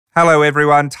Hello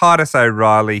everyone, Titus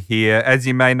O'Reilly here. As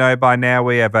you may know by now,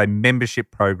 we have a membership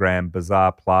program,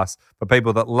 Bazaar Plus, for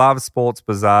people that love Sports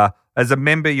Bazaar. As a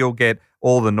member, you'll get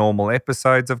all the normal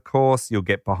episodes, of course. You'll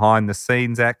get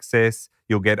behind-the-scenes access.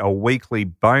 You'll get a weekly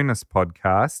bonus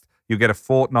podcast. You'll get a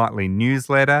fortnightly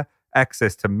newsletter,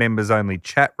 access to members-only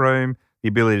chat room, the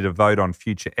ability to vote on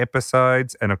future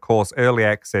episodes, and, of course, early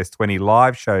access to any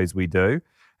live shows we do.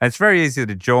 And it's very easy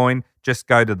to join. Just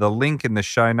go to the link in the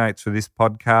show notes for this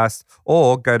podcast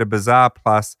or go to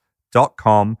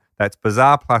bazaarplus.com. That's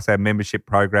Bazaar Plus, our membership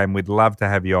program. We'd love to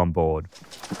have you on board.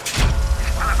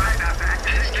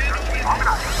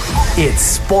 It's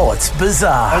Sports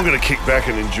Bazaar. I'm going to kick back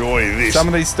and enjoy this. Some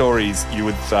of these stories you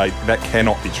would say that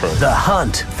cannot be true. The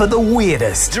hunt for the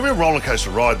weirdest. It's a real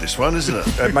rollercoaster ride, this one, isn't it?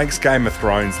 It makes Game of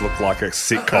Thrones look like a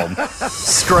sitcom.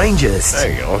 Strangest.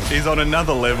 Hang on. He's on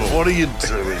another level. What are you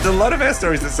doing? There's a lot of our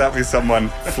stories that start with someone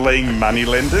fleeing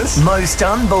moneylenders. Most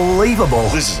unbelievable.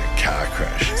 This is a car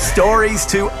crash. Stories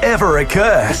to ever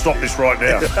occur. I'll stop this right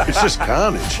now. It's just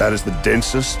carnage. That is the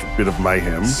densest bit of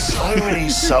mayhem. So many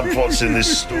subplots in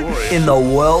this story. In the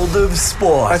world of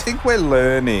sport. I think we're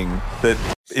learning that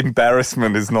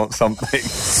embarrassment is not something.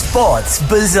 Sports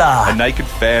Bazaar. A naked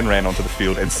fan ran onto the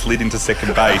field and slid into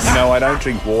second base. You know, I don't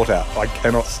drink water. I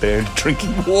cannot stand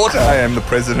drinking water. I am the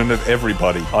president of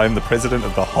everybody. I am the president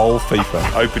of the whole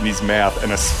FIFA. Opened his mouth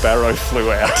and a sparrow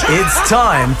flew out. It's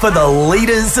time for the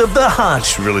leaders of the hunt.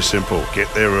 It's really simple.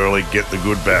 Get there early, get the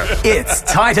good back. It's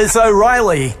Titus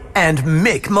O'Reilly and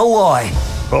Mick Malloy.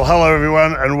 Well, hello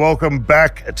everyone and welcome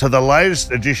back to the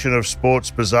latest edition of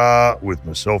Sports Bazaar with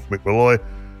myself, Mick Malloy.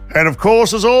 And of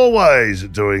course, as always,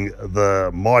 doing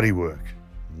the mighty work,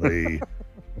 the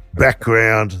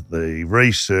background, the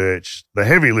research, the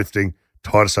heavy lifting,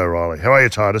 Titus O'Reilly. How are you,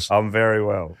 Titus? I'm very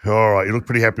well. All right, you look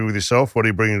pretty happy with yourself. What are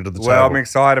you bringing to the table? Well, I'm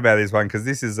excited about this one because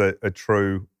this is a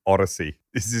true odyssey.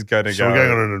 This is going to So we're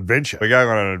going on an adventure. We're going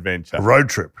on an adventure. A road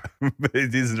trip.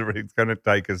 It's going to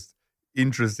take us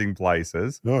interesting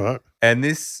places. All right. And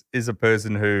this is a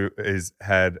person who has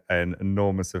had an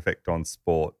enormous effect on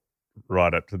sport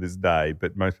right up to this day,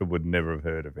 but most people would never have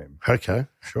heard of him. Okay,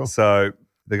 sure. So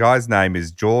the guy's name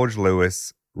is George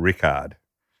Lewis Rickard.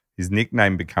 His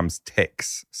nickname becomes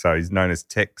Tex, so he's known as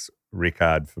Tex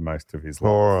Rickard for most of his life.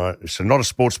 All right. So not a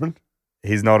sportsman?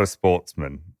 He's not a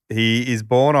sportsman. He is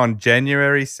born on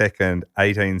January 2nd,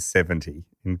 1870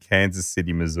 in Kansas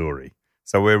City, Missouri.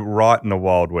 So we're right in the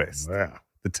Wild West. Wow.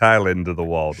 The tail end of the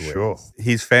Wild Sure. West.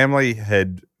 His family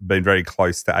had been very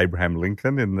close to Abraham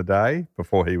Lincoln in the day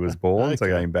before he was born, so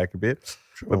going back a bit.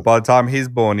 Sure. But by the time he's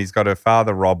born, he's got a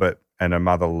father, Robert, and a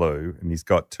mother, Lou, and he's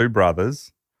got two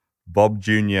brothers, Bob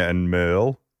Jr. and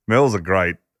Merle. Merle's a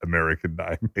great American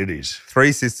name. It is.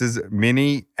 Three sisters,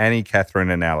 Minnie, Annie, Catherine,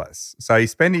 and Alice. So he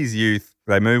spent his youth,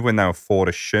 they moved when they were 4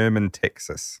 to Sherman,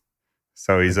 Texas.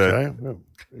 So he's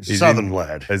he's a southern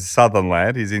lad. A southern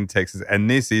lad. He's in Texas. And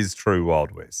this is true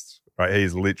Wild West, right?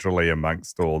 He's literally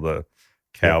amongst all the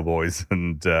cowboys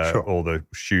and all the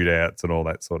shootouts and all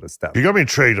that sort of stuff. You got me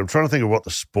intrigued. I'm trying to think of what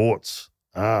the sports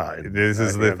are. This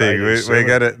is the thing.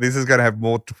 This is going to have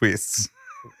more twists.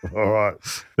 All right.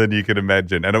 Than you can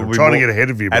imagine. And I'm trying to get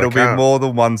ahead of you, but it'll be more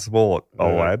than one sport,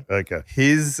 old lad. Okay.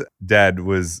 His dad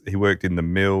he worked in the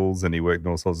mills and he worked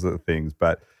in all sorts of things,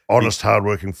 but honest,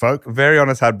 hardworking folk. Very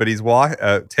honest, but his wife,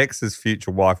 Tex's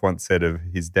future wife, once said of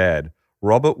his dad,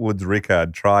 Robert Woods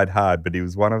Rickard tried hard, but he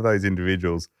was one of those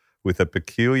individuals with a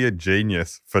peculiar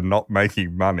genius for not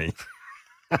making money.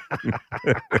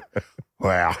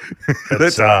 Wow.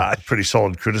 That's harsh. Pretty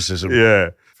solid criticism. Yeah.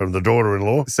 From the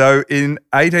daughter-in-law. So in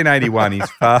 1881, his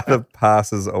father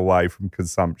passes away from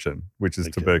consumption, which is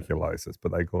tuberculosis,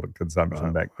 but they called it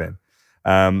consumption back then.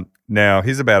 Now,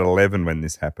 he's about 11 when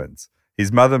this happens.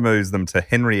 His mother moves them to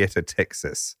Henrietta,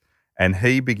 Texas, and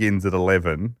he begins at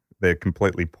 11. They're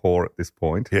completely poor at this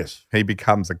point. Yes. He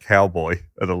becomes a cowboy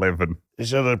at 11.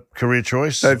 Is that a career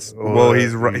choice?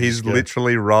 He's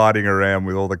literally riding around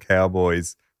with all the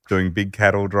cowboys, doing big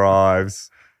cattle drives,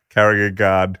 carrying a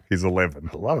gun. He's 11.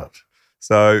 I love it.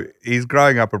 So he's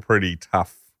growing up a pretty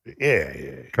tough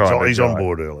He's on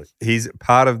board early. He's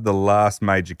part of the last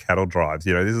major cattle drives.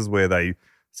 You know, this is where they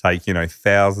take,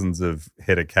 thousands of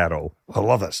head of cattle. I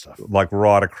love that stuff. Like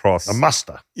right across. A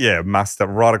muster. Yeah, muster.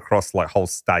 Right across like whole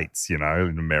states, in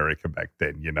America back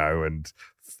then, and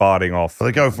fighting off. So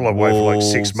they go away for like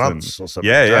 6 months or something.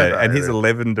 Yeah. And he's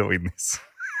 11 doing this.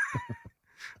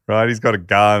 Right? He's got a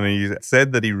gun. He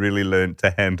said that he really learned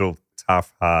to handle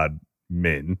tough, hard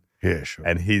men. Yeah, sure.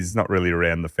 And he's not really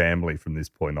around the family from this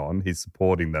point on. He's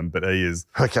supporting them, but he is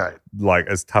okay, like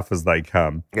as tough as they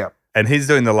come. Yeah. And he's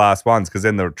doing the last ones because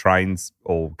then the trains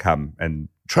all come and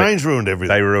Trains ruined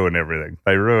everything. They ruin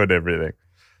everything.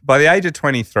 By the age of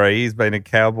 23, he's been a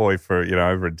cowboy for,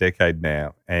 over a decade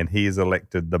now, and he is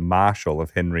elected the Marshal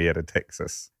of Henrietta,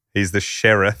 Texas. He's the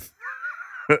sheriff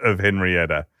of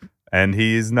Henrietta, and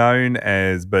he is known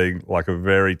as being like a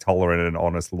very tolerant and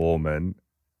honest lawman.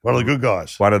 One of the good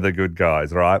guys. One of the good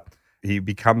guys, right? He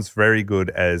becomes very good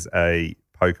as a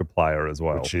poker player as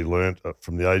well. Which he learnt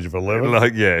from the age of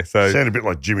 11. So sounded a bit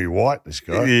like Jimmy White, this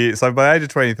guy. Yeah, so by the age of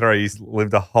 23, he's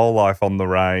lived a whole life on the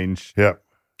range. Yeah.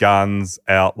 Guns,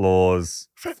 outlaws,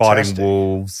 Fantastic. fighting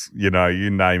wolves, you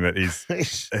name it.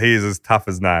 He is as tough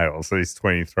as nails. So he's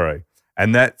 23.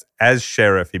 And that's, as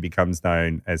sheriff, he becomes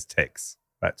known as Tex.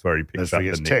 That's where he picks up the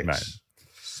nickname. Tex.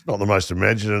 It's not the most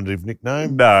imaginative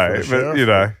nickname. No,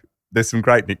 but, there's some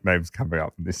great nicknames coming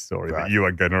up in this story Right. that you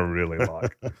are going to really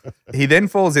like. He then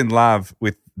falls in love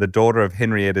with the daughter of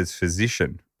Henrietta's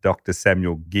physician, Dr.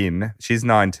 Samuel Ginn. She's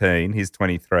 19, he's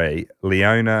 23.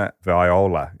 Leona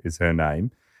Viola is her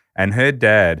name. And her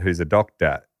dad, who's a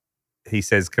doctor, he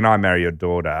says, "Can I marry your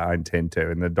daughter? I intend to."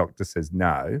 And the doctor says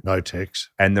no. No Tex.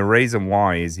 And the reason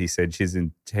why is he said she's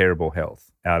in terrible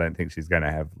health. I don't think she's going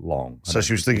to have long. So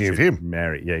she was thinking of him.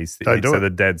 Marry. Yeah, Don't the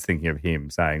dad's thinking of him,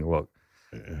 saying, look.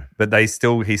 But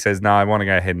he says, no, I want to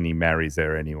go ahead, and he marries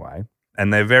her anyway.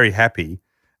 And they're very happy.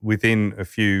 Within a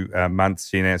few months,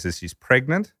 she announces she's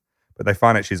pregnant, but they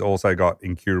find out she's also got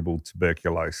incurable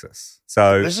tuberculosis.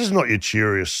 So This is not your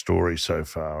cheeriest story so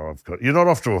far. You're not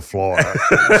off to a flyer.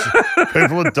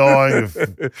 People are dying of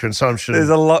consumption. there's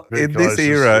a lot in this tuberculosis.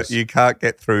 era. You can't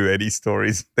get through any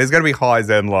stories. There's going to be highs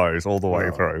and lows all the way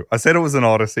through. I said it was an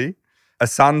odyssey. A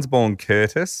son's born,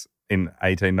 Curtis, in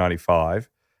 1895.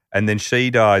 And then she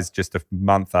dies just a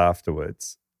month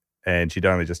afterwards, and she'd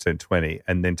only just turned 20.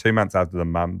 And then 2 months after the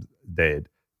mum's dead,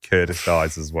 Curtis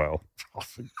dies as well. Oh,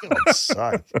 for God's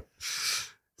sake.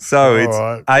 So it's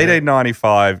right,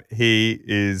 1895. He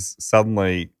is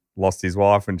suddenly lost his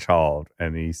wife and child,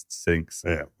 and he thinks,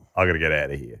 Yeah. I got to get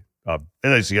out of here. He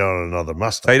needs to go on another So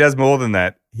Mustang. he does more than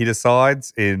that. He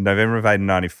decides in November of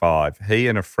 1895, he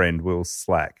and a friend, Will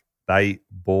Slack, they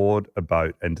board a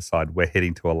boat and decide we're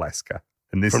heading to Alaska.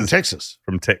 And this From is Texas.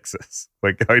 from Texas.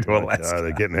 We're going to Alaska. Okay,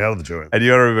 they're getting out of the joint. And you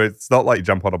got to remember, it's not like you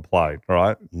jump on a plane,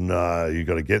 right? No, you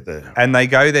got to get there. And they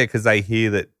go there because they hear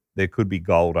that there could be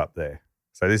gold up there.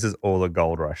 So this is all the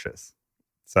gold rushes.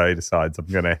 So he decides, I'm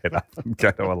going to head up and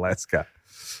go to Alaska.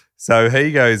 So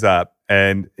he goes up,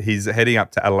 and he's heading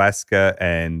up to Alaska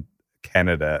and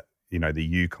Canada, the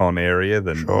Yukon area.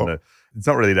 Sure. It's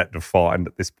not really that defined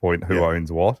at this point who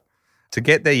owns what. To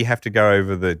get there, you have to go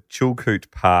over the Chilkoot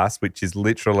Pass, which is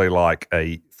literally like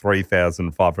a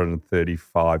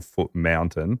 3,535-foot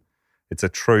mountain. It's a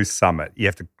true summit. You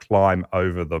have to climb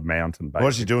over the mountain, basically. Why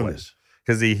is he doing this?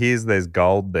 Because he hears there's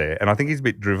gold there. And I think he's a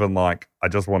bit driven like, I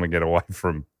just want to get away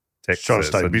from Texas. Trying to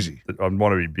stay and busy. I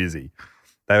want to be busy.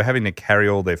 They were having to carry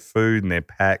all their food and their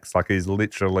packs. Like he's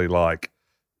literally like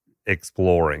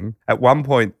exploring. At one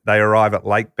point, they arrive at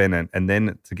Lake Bennett, and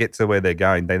then to get to where they're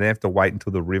going, they then have to wait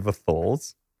until the river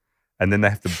thaws, and then they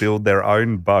have to build their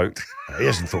own boat. He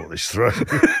hasn't thought this through.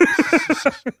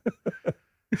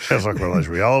 Sounds like one of those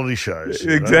reality shows.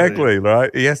 Exactly,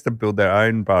 right? He has to build their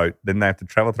own boat. Then they have to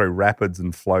travel through rapids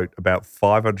and float about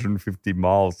 550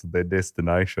 miles to their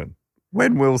destination.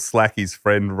 When Will Slack, his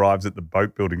friend, arrives at the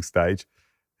boat building stage,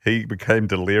 he became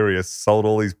delirious, sold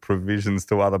all his provisions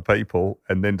to other people,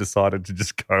 and then decided to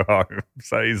just go home.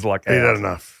 So he's like, He'd out. had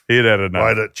enough. He'd had enough.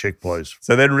 Wait it, check, please.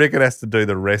 So then Rickard has to do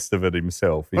the rest of it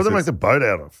himself. He What do they says, make the boat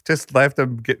out of? just they have to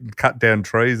cut down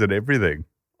trees and everything.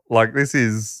 Like this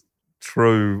is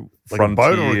true Like frontier. a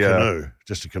boat or a canoe?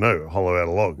 Just a canoe, hollow out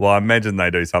a log. Well, I imagine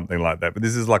they do something like that, but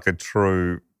this is like a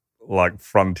true like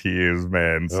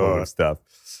frontiersman sort Right. of stuff.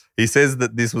 He says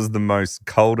that this was the most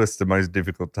coldest and most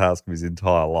difficult task of his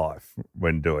entire life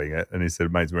when doing it. And he said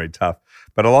it made it very tough.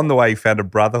 But along the way, he found a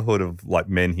brotherhood of like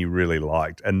men he really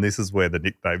liked. And this is where the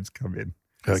nicknames come in.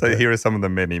 So Okay. here are some of the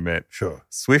men he met. Sure.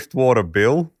 Swiftwater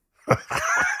Bill.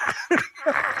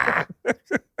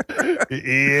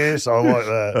 Yes, I like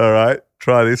that. All right.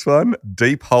 Try this one.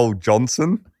 Deep Hole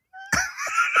Johnson.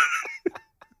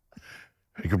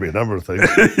 It could be a number of things.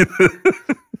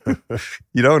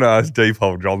 You don't want to ask Deep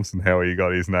Hole Johnson how he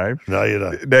got his name. No, you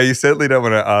don't. Now, you certainly don't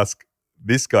want to ask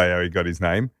this guy how he got his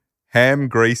name. Ham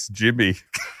Grease Jimmy.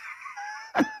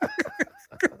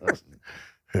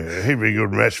 Yeah, he'd be a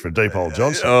good match for Deep Hole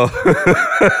Johnson.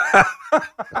 Oh.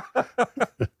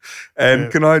 And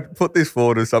can I put this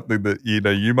forward as something that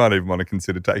you might even want to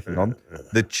consider taking on?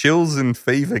 The Chills and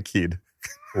Fever Kid.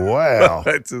 Wow.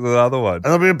 That's another one. And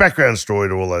there'll be a background story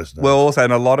to all those names. Well, also,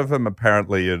 and a lot of them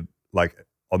apparently are like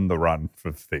on the run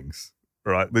for things,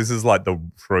 right? This is like the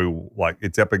true, like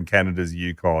it's up in Canada's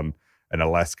Yukon and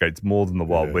Alaska. It's more than the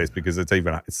Wild West because it's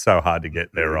so hard to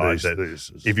get there, right?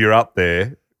 If you're up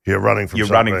there, you're running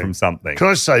from something. Can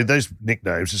I say those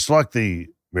nicknames? It's like the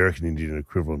American Indian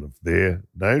equivalent of their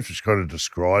names, which kind of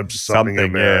describes something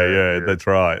about, yeah, that's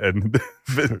right. And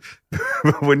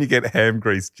when you get Ham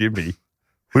Grease Jimmy,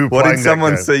 what did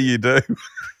someone see you do?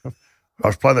 I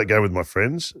was playing that game with my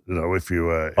friends. You know, if you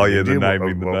were Indian, the name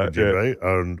in the note, be?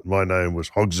 And my name was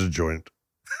Hogs a Joint.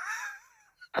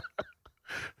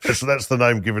 That's the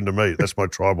name given to me. That's my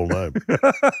tribal name.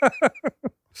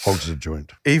 Hogs a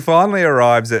Joint. He finally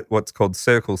arrives at what's called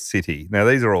Circle City. Now,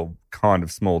 these are all kind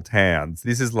of small towns.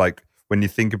 This is like, when you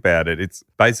think about it, it's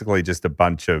basically just a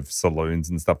bunch of saloons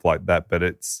and stuff like that. But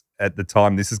it's, at the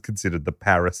time, this is considered the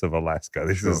Paris of Alaska.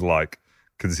 This is like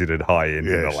considered high-end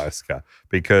in Alaska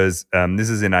because this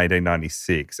is in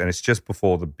 1896 and it's just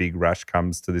before the big rush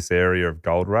comes to this area of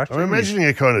gold rush. I'm imagining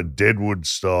a kind of Deadwood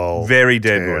style. Very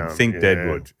Deadwood. Town. Think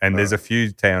Deadwood. And there's a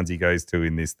few towns he goes to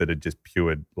in this that are just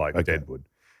pure like Deadwood.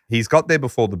 He's got there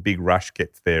before the big rush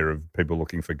gets there of people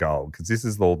looking for gold because this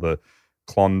is all the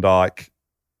Klondike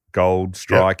gold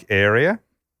strike area.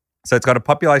 So it's got a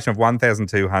population of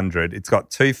 1,200. It's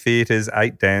got 2 theatres,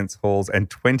 8 dance halls and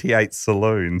 28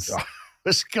 saloons. I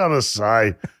was going to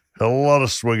say, a lot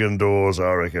of swinging doors,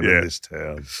 I reckon, in this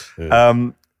town.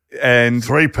 Yeah. And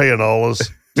 3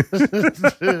 pianolas.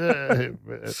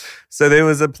 So there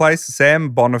was a place,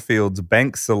 Sam Bonifield's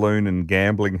Bank Saloon and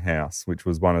Gambling House, which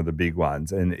was one of the big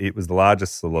ones, and it was the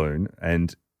largest saloon.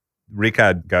 And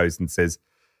Rickard goes and says,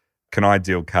 can I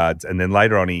deal cards? And then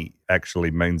later on he actually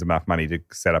means enough money to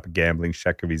set up a gambling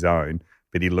shack of his own,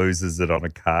 but he loses it on a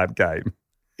card game.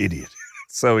 Idiot.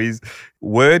 So his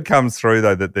word comes through,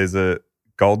 though, that there's a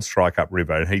gold strike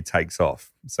upriver and he takes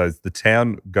off. So the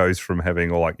town goes from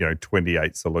having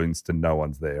 28 saloons to no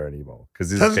one's there anymore.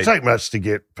 Because it doesn't take much to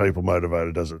get people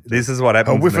motivated, does it? This is what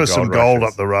happens. A whiff of some gold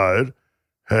up the road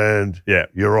and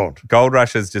you're on. Gold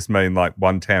rushes just mean like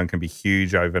one town can be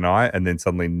huge overnight and then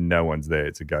suddenly no one's there.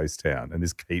 It's a ghost town. And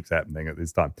this keeps happening at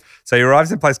this time. So he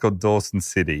arrives in a place called Dawson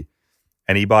City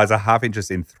and he buys a half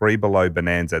interest in 3 Below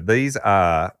Bonanza. These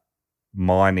are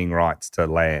mining rights to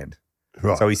land.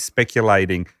 Right. So he's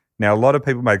speculating. Now, a lot of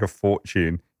people make a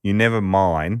fortune. You never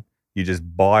mine. You just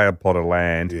buy a plot of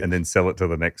land and then sell it to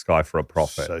the next guy for a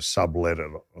profit. So sublet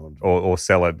it. Or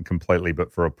sell it completely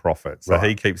but for a profit. So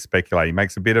he keeps speculating. He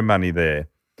makes a bit of money there.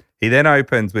 He then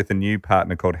opens with a new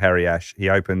partner called Harry Ash. He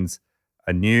opens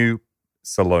a new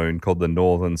saloon called the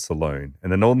Northern Saloon.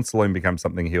 And the Northern Saloon becomes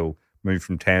something he'll move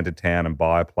from town to town and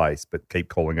buy a place but keep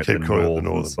calling it the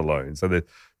Northern Saloon. So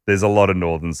there's a lot of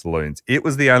Northern saloons. It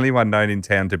was the only one known in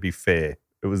town to be fair.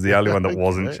 It was the only one that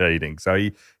wasn't cheating. So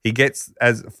he gets,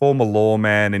 as a former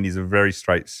lawman, and he's a very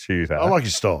straight shooter. I like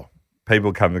his style.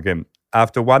 People come again.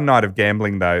 After one night of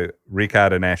gambling, though,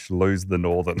 Rickard and Ash lose the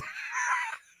Northern.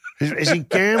 Is he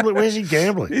gambling? Where's he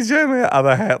gambling? He's generally at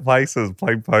other places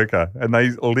playing poker, and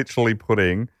they literally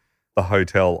putting the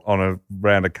hotel on a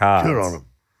round of cards. Good on him.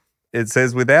 It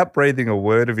says, without breathing a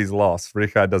word of his loss,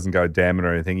 Rickard doesn't go damn it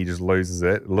or anything. He just loses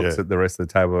it, looks at the rest of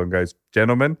the table and goes,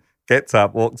 gentlemen, gets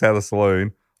up, walks out of the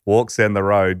saloon, walks down the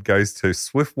road, goes to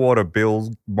Swiftwater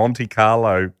Bill's Monte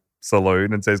Carlo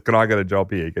saloon and says, can I get a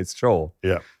job here? He goes, sure.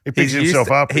 Yeah. He picks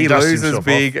himself up. He loses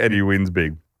big and he wins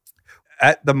big.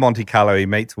 At the Monte Carlo, he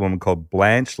meets a woman called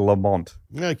Blanche Lamont.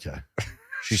 Okay.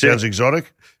 She sounds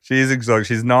exotic? She is exotic.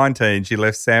 She's 19. She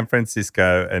left San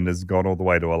Francisco and has gone all the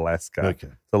way to Alaska. Okay.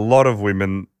 There's a lot of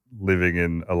women living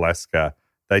in Alaska.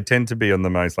 They tend to be on the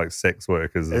most like sex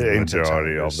workers as the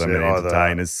majority of them, and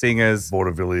entertainers, singers.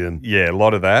 Vaudevillian. Yeah, a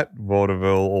lot of that. Vaudeville,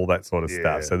 all that sort of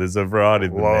stuff. So there's a variety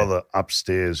of them. A lot of the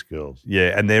upstairs girls.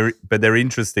 Yeah, and they're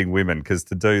interesting women because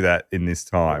to do that in this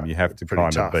time, you have to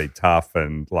kind of be tough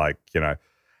and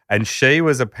and she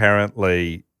was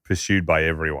apparently pursued by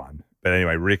everyone. But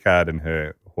anyway, Rickard and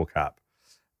her hook up.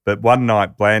 But one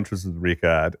night, Blanche was with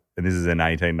Rickard, and this is in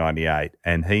 1898,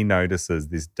 and he notices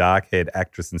this dark-haired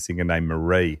actress and singer named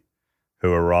Marie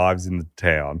who arrives in the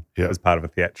town as part of a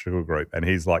theatrical group, and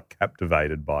he's like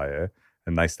captivated by her,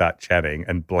 and they start chatting,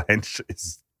 and Blanche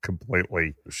is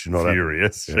completely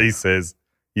furious. She says,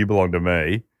 you belong to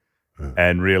me,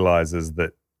 and realises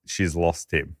that she's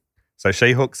lost him. So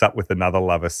she hooks up with another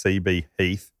lover, C.B.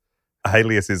 Heath.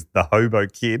 Alias is the Hobo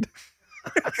Kid.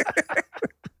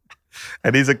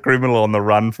 And he's a criminal on the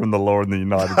run from the law in the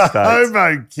United States.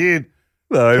 Hobo Kid.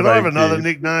 Can I have another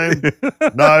nickname?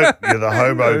 No, you're the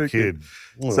Hobo Kid.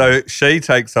 So she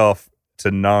takes off to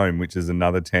Nome, which is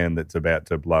another town that's about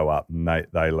to blow up, and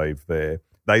they leave there.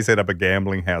 They set up a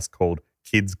gambling house called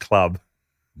Kids Club.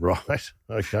 Right.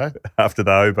 Okay. after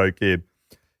the hobo kid.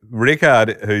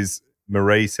 Rickard, who's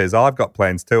Marie, says, I've got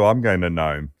plans too. I'm going to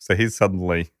Nome. So he's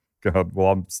suddenly gone,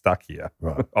 well, I'm stuck here.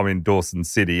 Right. I'm in Dawson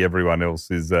City. Everyone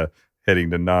else is heading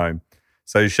to Nome.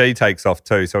 So she takes off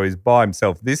too. So he's by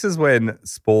himself. This is when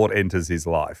sport enters his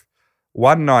life.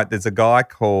 One night, there's a guy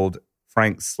called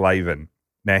Frank Slavin.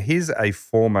 Now, he's a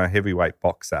former heavyweight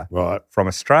boxer Right. from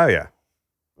Australia.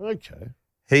 Okay.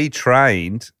 He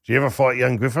trained, Do you ever fight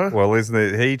young Griffo? well, isn't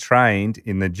it? He trained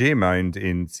in the gym owned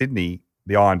in Sydney,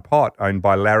 the Iron Pot, owned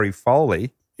by Larry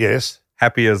Foley. Yes.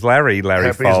 Happy as Larry Happy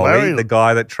as Foley, Larry. the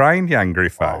guy that trained young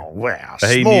Griffo. Oh, wow. So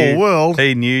he Small knew- world.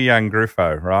 He knew young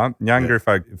Griffo, right? Young Yeah.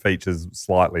 Griffo features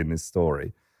slightly in this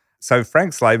story. So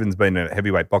Frank Slavin's been a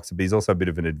heavyweight boxer, but he's also a bit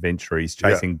of an adventurer. He's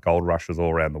chasing gold rushes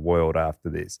all around the world after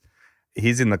this.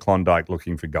 He's in the Klondike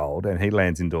looking for gold, and he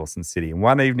lands in Dawson City. And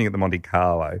one evening at the Monte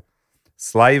Carlo,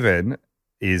 Slavin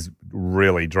is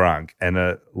really drunk, and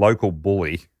a local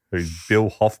bully, who's Bill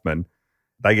Hoffman,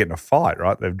 they get in a fight,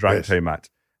 right? They've drunk Yes. too much.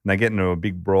 And they get into a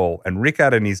big brawl. And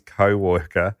Rickard and his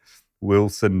co-worker,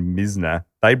 Wilson Misner,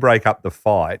 they break up the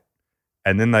fight.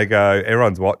 And then they go,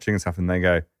 everyone's watching and stuff, and they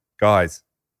go, guys,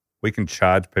 we can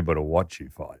charge people to watch you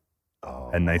fight.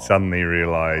 Oh, And they suddenly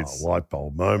realise light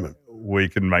bulb moment. we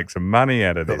can make some money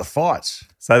out of Got the this. fights.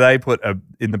 So they put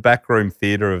in the back room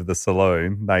theatre of the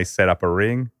saloon, they set up a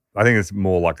ring. I think it's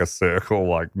more like a circle,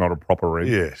 like not a proper ring.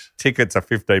 Yes. Tickets are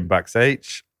 $15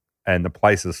 each, and the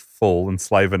place is full. And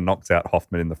Slavin knocks out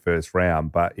Hoffman in the first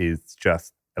round, but is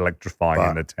just electrifying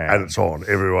in the town. And it's on.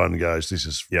 Everyone goes, this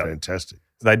is Yep. fantastic.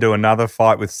 They do another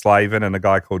fight with Slavin and a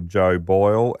guy called Joe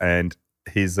Boyle, and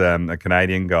he's a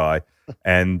Canadian guy,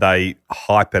 and they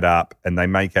hype it up, and they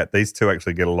make out these two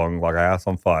actually get along like a house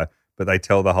on fire. But they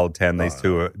tell the whole town these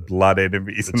two are blood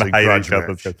enemies It's and a they hate grudge each other.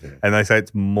 match, yeah. And they say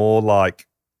it's more like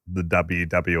the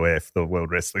WWF, the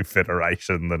World Wrestling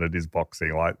Federation, than it is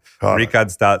boxing. Like Oh,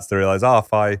 Rickard starts to realize,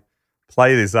 if I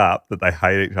play this up that they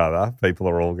hate each other, people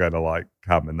are all going to like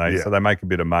come, and Yeah. so they make a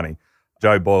bit of money.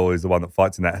 Joe Boyle is the one that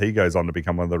fights in that. He goes on to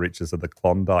become one of the richest of the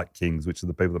Klondike Kings, which are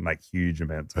the people that make huge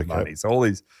amounts of Okay. money. So all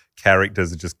these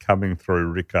characters are just coming through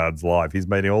Rickard's life. He's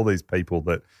meeting all these people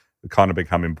that kind of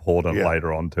become important Yeah.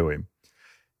 later on to him.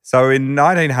 So in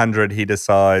 1900, he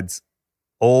decides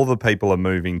all the people are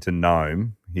moving to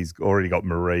Nome. He's already got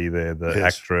Marie there, the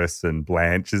Yes. actress, and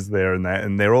Blanche is there,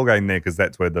 and they're all going there because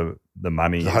that's where the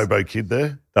money The is. hobo kid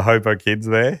there. The hobo kid's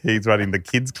there. He's running the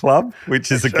kids club,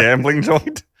 which is a gambling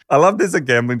joint. I love there's a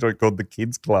gambling joint called the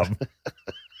Kids Club.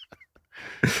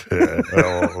 Yeah.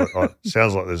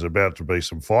 Sounds like there's about to be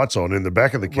some fights on in the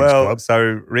back of the kids' Well, club.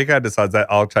 so Rickard decides that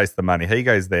I'll chase the money. He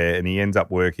goes there and he ends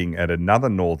up working at another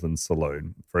northern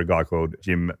saloon for a guy called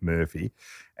Jim Murphy.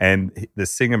 And the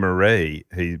singer Marie,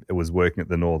 he was working at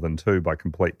the Northern too by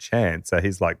complete chance. So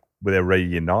he's like, well, they're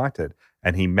reunited,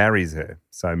 and he marries her.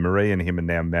 So Marie and him are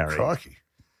now married. Crikey.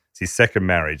 It's his second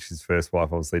marriage. His first wife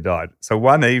obviously died. So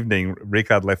one evening,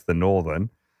 Rickard left the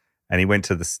Northern and he went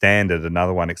to the Standard,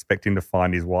 another one, expecting to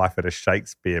find his wife at a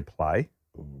Shakespeare play,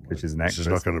 which is an This actress. is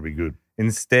not going to be good.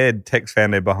 Instead, Tex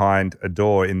found her behind a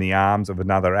door in the arms of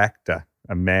another actor,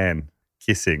 a man,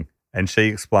 kissing. And she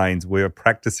explains, we were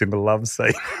practicing a love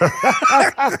scene.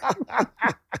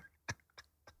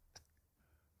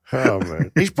 Oh,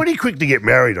 man. He's pretty quick to get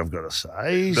married, I've got to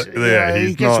say. He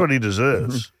he's gets not- what he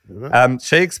deserves. You know?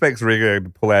 She expects Rickard to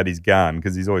pull out his gun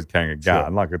because he's always carrying a gun,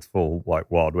 Sure. like it's full,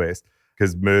 like Wild West,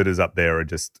 because murders up there are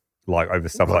just like over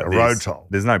stuff Like like a road this. toll.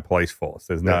 There's no police force.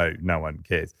 There's no one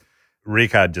cares.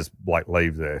 Rickard just like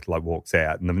leaves her, like walks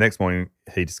out. And the next morning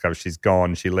he discovers she's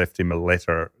gone. She left him a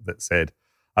letter that said,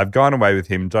 I've gone away with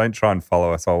him. Don't try and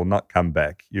follow us. I will not come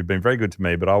back. You've been very good to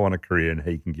me, but I want a career and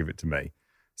he can give it to me.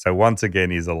 So once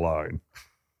again, he's alone.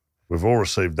 We've all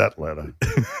received that letter.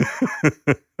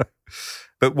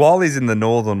 But while he's in the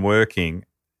Northern working,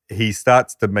 he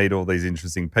starts to meet all these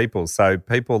interesting people. So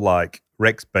people like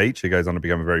Rex Beach, who goes on to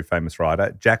become a very famous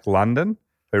writer, Jack London,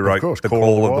 who wrote course, The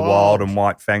Call of the Wild and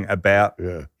White Fang about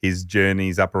Yeah. his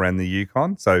journeys up around the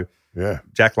Yukon. So Yeah.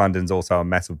 Jack London's also a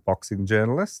massive boxing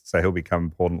journalist, so he'll become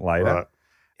important later. Right.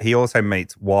 He also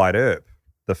meets Wyatt Earp,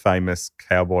 the famous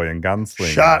cowboy and gunslinger.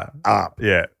 Shut up.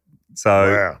 Yeah.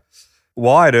 So Wow.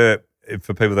 Wyatt Earp,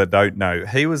 for people that don't know,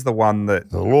 he was the one that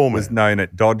The lawman. was known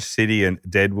at Dodge City and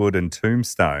Deadwood and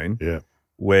Tombstone, Yeah.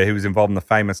 where he was involved in the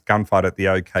famous gunfight at the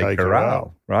OK OK Corral,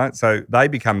 Corral. right? So they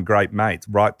become great mates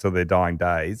right to their dying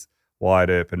days. Wyatt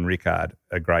Earp and Rickard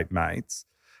are great mates.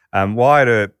 Wyatt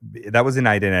Earp, that was in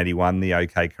 1881, the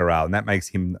OK Corral, and that makes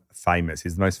him famous.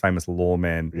 He's the most famous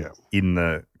lawman Yeah. in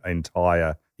the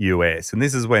entire US. And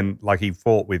this is when, like, he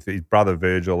fought with his brother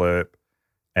Virgil Earp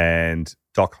and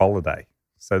Doc Holliday.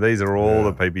 So these are all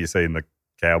the people you see in the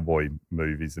cowboy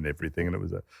movies and everything, and it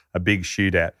was a big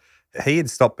shootout. He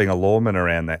had stopped being a lawman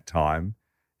around that time,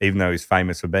 even though he's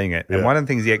famous for being it. And one of the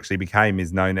things he actually became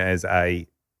is known as a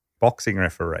boxing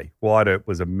referee. Wyatt Earp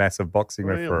was a massive boxing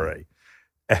referee.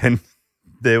 And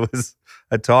there was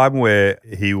a time where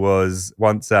he was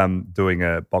once doing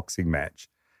a boxing match.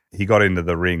 He got into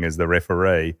the ring as the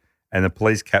referee, and the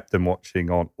police captain watching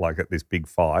on, like at this big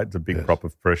fight, it's a big proper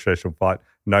professional fight,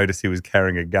 noticed he was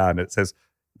carrying a gun. It says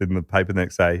in the paper the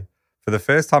next day, for the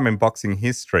first time in boxing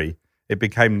history, it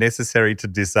became necessary to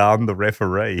disarm the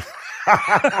referee.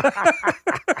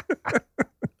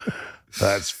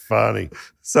 That's funny.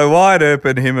 So Wyatt Earp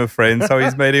and him are friends, so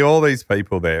he's meeting all these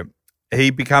people there.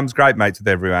 He becomes great mates with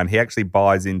everyone. He actually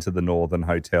buys into the Northern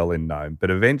Hotel in Nome, but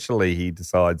eventually he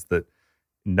decides that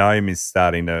Nome is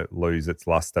starting to lose its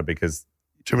luster because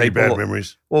too many bad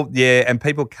memories. Well, yeah, and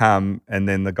people come and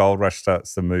then the gold rush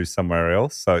starts to move somewhere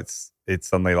else. So it's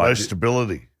suddenly like no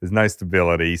stability. There's no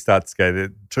stability. He starts to go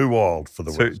too wild for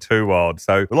the West. Too wild.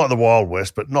 So we like the Wild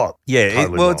West, but not. Yeah, totally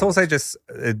well, wild. it's also just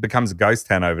it becomes a ghost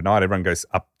town overnight. Everyone goes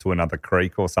up to another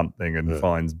creek or something and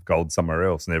finds gold somewhere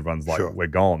else, and everyone's like, "We're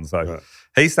gone." So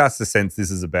he starts to sense this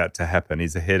is about to happen.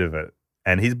 He's ahead of it,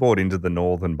 and he's bought into the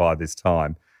Northern by this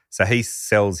time. So he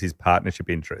sells his partnership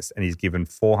interest, and he's given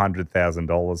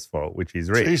 $400,000 for it, which is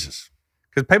rich. Jesus,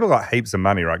 because people got heaps of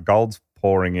money, right? Gold's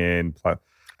pouring in,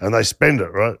 and they spend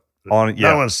it, right?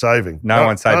 No one's saving. No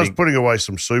one's saving. No one's putting away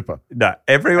some super. No,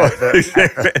 everyone that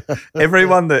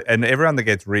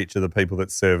gets rich are the people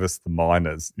that service the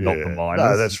miners, not the miners.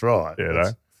 No, that's right. You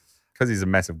know, because he's a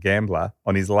massive gambler.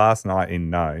 On his last night in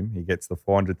Nome, he gets the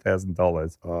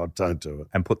 $400,000. Oh, don't do it.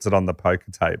 And puts it on the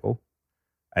poker table,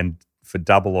 and for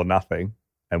double or nothing,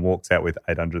 and walks out with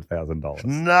 $800,000.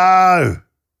 No.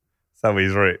 So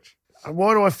he's rich.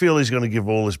 Why do I feel he's going to give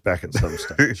all this back at some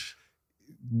stage?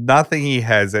 Nothing he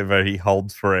has ever he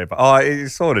holds forever. Oh, it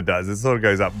sort of does. It sort of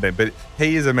goes up and down. But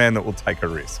he is a man that will take a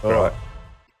risk, right?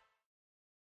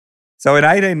 So in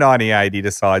 1898, he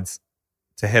decides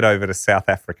to head over to South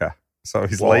Africa. So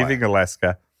he's leaving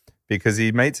Alaska because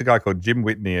he meets a guy called Jim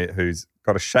Whitney who's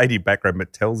got a shady background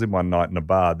but tells him one night in a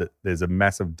bar that there's a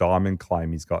massive diamond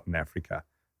claim he's got in Africa.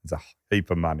 There's a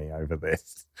heap of money over there.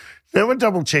 No one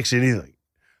double checks anything.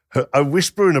 A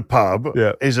whisper in a pub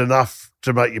is enough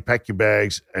to make you pack your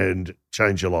bags and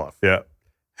change your life. Yeah.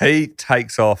 He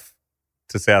takes off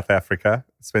to South Africa,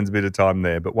 spends a bit of time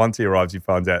there, but once he arrives, he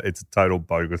finds out it's a total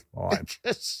bogus mine.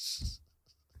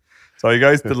 So he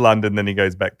goes to London, then he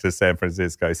goes back to San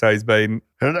Francisco. So he's been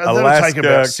that'll take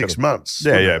about 6 months.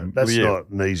 Yeah. That's not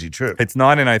an easy trip. It's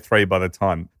 1903 by the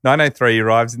time. 1903, he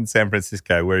arrives in San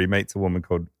Francisco where he meets a woman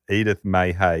called Edith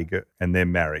May Haig, and they're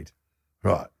married.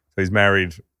 Right. So he's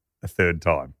married a third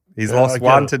time. He's lost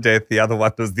one to death. The other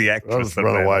one was the actress. I'll just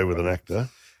run away with an actor.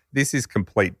 This is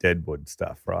complete Deadwood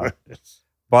stuff, right?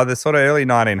 By the sort of early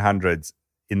 1900s,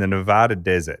 in the Nevada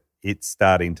desert, it's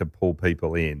starting to pull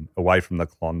people in away from the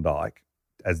Klondike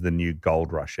as the new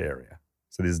gold rush area.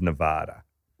 So this is Nevada.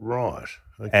 Right.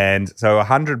 Okay. And so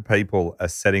 100 people are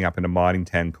setting up in a mining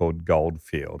town called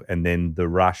Goldfield, and then the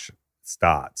rush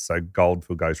starts. So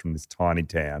Goldfield goes from this tiny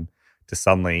town to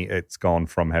suddenly it's gone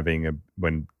from having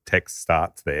when Tex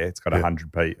starts there, it's got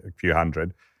a few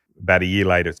hundred. About a year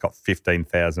later, it's got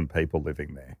 15,000 people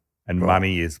living there, and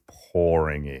money is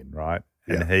pouring in, right?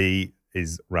 And he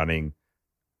is running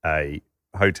a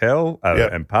hotel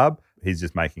and pub. He's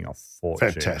just making a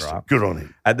fortune. Fantastic. Right? Good on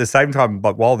him. At the same time,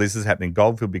 but while this is happening,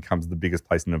 Goldfield becomes the biggest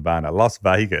place in Nevada. Las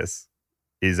Vegas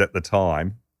is at the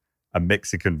time a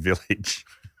Mexican village.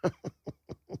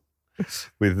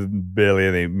 With barely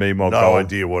anything. Meanwhile, no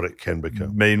idea what it can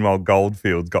become. Meanwhile,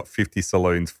 Goldfield's got 50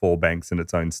 saloons, 4 banks, and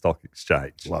its own stock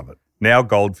exchange. Love it. Now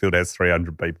Goldfield has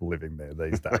 300 people living there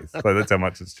these days. So that's how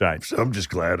much it's changed. So I'm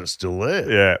just glad it's still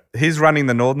there. Yeah. He's running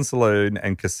the Northern Saloon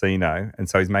and Casino, and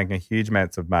so he's making a huge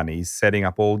amounts of money. He's setting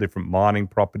up all different mining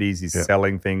properties. He's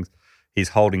selling things. He's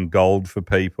holding gold for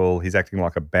people. He's acting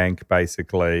like a bank,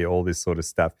 basically, all this sort of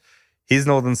stuff. His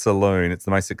Northern Saloon, it's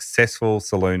the most successful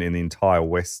saloon in the entire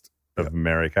West of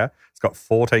America. It's got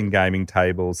 14 gaming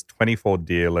tables, 24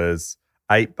 dealers,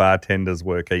 8 bartenders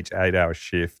work each 8-hour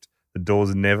shift. The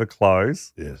doors never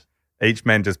close. Yes. Each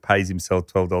man just pays himself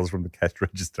 $12 from the cash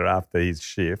register after his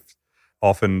shift.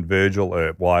 Often Virgil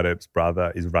Earp, Wyatt Earp's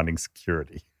brother, is running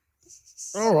security.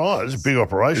 All right. It's a big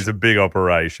operation. It's a big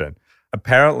operation.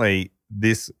 Apparently,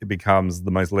 this becomes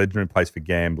the most legendary place for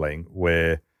gambling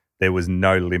where there was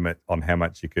no limit on how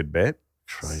much you could bet.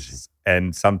 Crazy.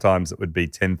 And sometimes it would be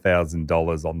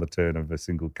 $10,000 on the turn of a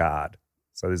single card.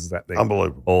 So this is happening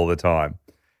Unbelievable. all the time.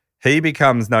 He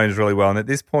becomes known as really well. And at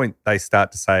this point, they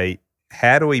start to say,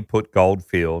 how do we put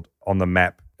Goldfield on the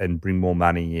map and bring more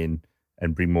money in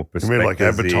and bring more perspectives like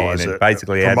advertise in and it,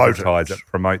 basically promote advertise it. it,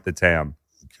 promote the town.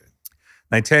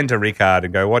 They turn to Rickard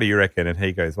and go, what do you reckon? And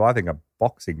he goes, well, I think a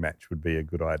boxing match would be a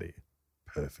good idea.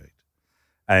 Perfect.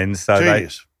 And so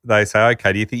Genius. they say,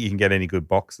 okay, do you think you can get any good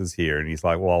boxers here? And he's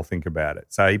like, well, I'll think about it.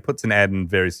 So he puts an ad in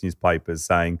various newspapers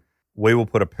saying, we will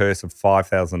put a purse of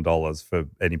 $5,000 for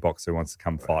any boxer who wants to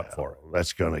come fight for it.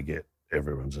 That's going to get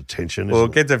everyone's attention, Well,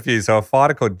 isn't it gets a few. So a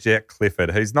fighter called Jack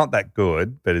Clifford, who's not that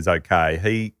good, but is okay,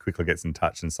 he quickly gets in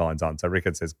touch and signs on. So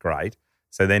Rickard says, great.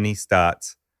 So then he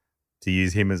starts to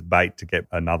use him as bait to get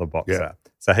another boxer. Yeah.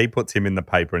 So he puts him in the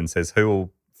paper and says, who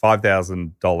will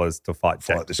 $5,000 to fight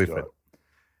Jack this Clifford. guy.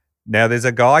 Now, there's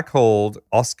a guy called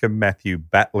Oscar Matthew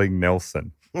Battling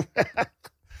Nelson.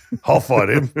 I'll fight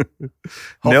him.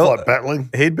 I'll fight Battling.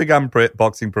 He'd begun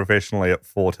boxing professionally at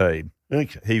 14.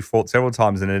 Okay. He fought several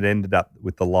times and it ended up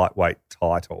with the lightweight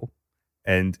title.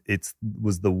 And it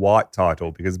was the white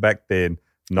title because back then,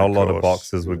 not a lot of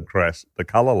boxers would cross the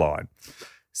colour line.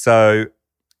 So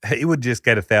he would just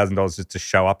get $1,000 just to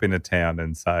show up in a town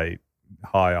and say,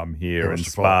 hi, I'm here, and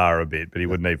spar a bit, but he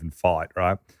wouldn't even fight,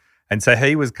 right? And so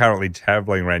he was currently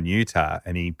traveling around Utah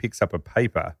and he picks up a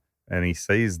paper and he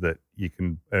sees that you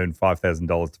can earn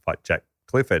 $5,000 to fight Jack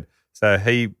Clifford. So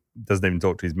he doesn't even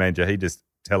talk to his manager. He just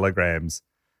telegrams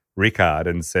Rickard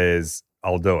and says,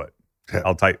 I'll do it. Yeah.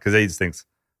 I'll take, because he just thinks,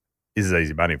 this is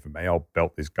easy money for me. I'll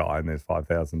belt this guy and there's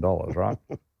 $5,000, right?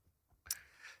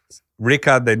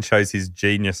 Rickard then shows his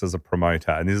genius as a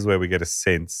promoter, and this is where we get a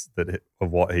sense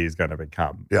of what he is going to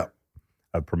become,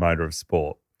 a promoter of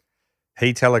sport.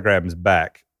 He telegrams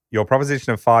back, your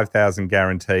proposition of $5,000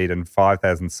 guaranteed and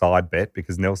 $5,000 side bet,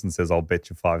 because Nelson says, I'll bet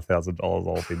you $5,000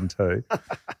 I'll win too,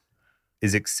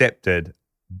 is accepted,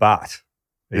 but,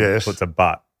 he puts a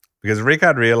but, because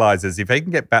Rickard realises if he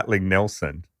can get Battling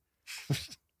Nelson,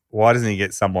 why doesn't he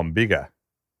get someone bigger,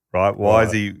 right? Why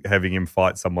is he having him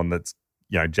fight someone that's,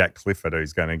 Jack Clifford,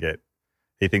 who's going to get,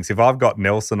 he thinks if I've got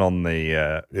Nelson on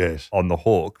the on the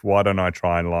hook, why don't I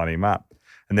try and line him up?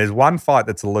 And there's one fight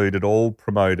that's eluded all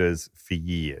promoters for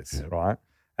years, right?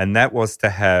 And that was to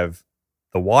have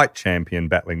the white champion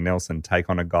Battling Nelson take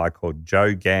on a guy called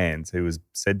Joe Gans, who was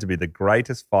said to be the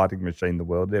greatest fighting machine the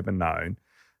world had ever known,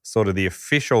 sort of the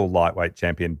official lightweight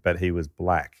champion, but he was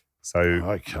black.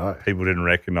 So people didn't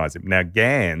recognize him. Now,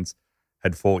 Gans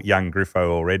had fought young Griffo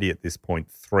already at this point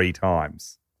 3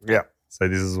 times. Yeah. So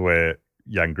this is where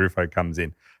young Griffo comes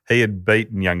in. He had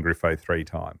beaten young Griffo 3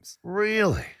 times.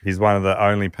 Really? He's one of the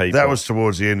only people. That was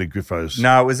towards the end of Griffo's.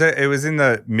 No, it was in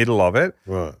the middle of it.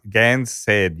 Right. Gans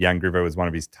said young Griffo was one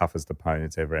of his toughest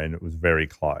opponents ever, and it was very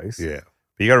close. Yeah.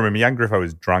 But you got to remember, young Griffo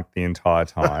was drunk the entire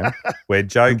time, where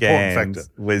Joe Gans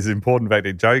was an important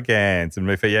factor. Joe Gans,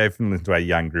 and if you haven't listened to a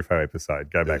young Griffo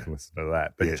episode, go back and listen to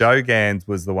that. But Joe Gans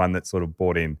was the one that sort of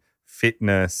brought in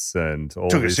fitness and all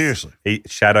took this. It seriously.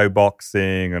 Shadow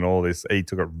boxing and all this. He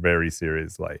took it very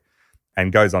seriously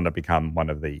and goes on to become one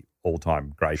of the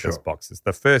all-time greatest boxers.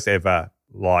 The first ever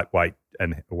lightweight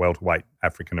and welterweight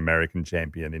African-American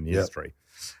champion in history.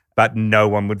 But no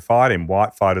one would fight him.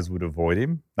 White fighters would avoid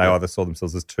him. They either saw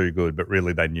themselves as too good, but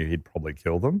really they knew he'd probably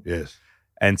kill them. Yes.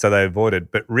 And so they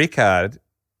avoided. But Rickard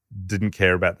didn't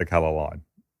care about the colour line.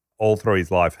 All through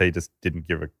his life, he just didn't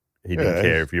care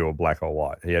if you were black or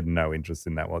white. He had no interest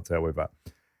in that whatsoever.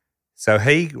 So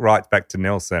he writes back to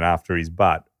Nelson after his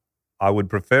butt, I would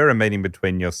prefer a meeting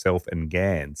between yourself and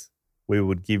Gans. We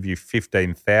would give you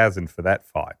 $15,000 for that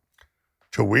fight.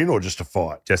 To win or just to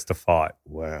fight? Just to fight.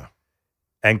 Wow.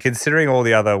 And considering all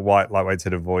the other white lightweights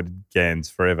had avoided Gans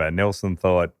forever, Nelson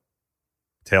thought,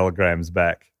 telegrams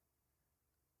back,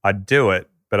 I'd do it,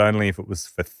 but only if it was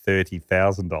for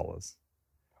 $30,000.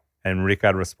 And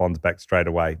Rickard responds back straight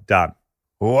away, done.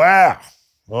 Wow.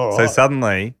 All So right.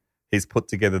 suddenly he's put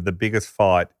together the biggest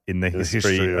fight in the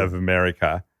history of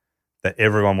America that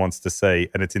everyone wants to see,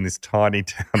 and it's in this tiny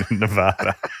town in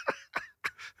Nevada.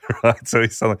 Right? So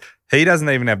he doesn't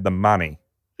even have the money.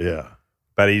 Yeah.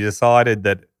 But he decided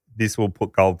that this will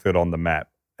put Goldfield on the map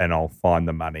and I'll find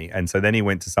the money. And so then he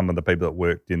went to some of the people that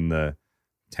worked in the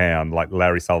town, like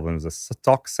Larry Sullivan was a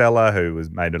stock seller who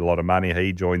made a lot of money.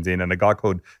 He joins in. And a guy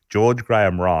called George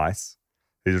Graham Rice,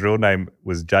 whose real name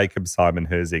was Jacob Simon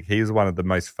Herzig. He was one of the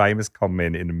most famous con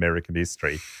men in American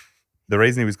history. The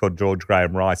reason he was called George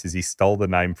Graham Rice is he stole the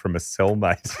name from a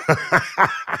cellmate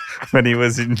when he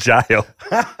was in jail.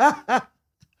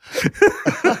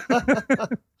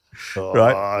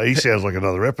 Right? He sounds like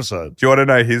another episode. Do you want to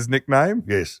know his nickname?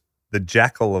 Yes. The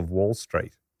Jackal of Wall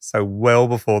Street. So well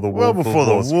before the Wolf of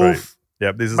Wall Street.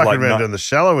 Yep, this is Mucking like around in the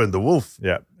shallow end, the wolf.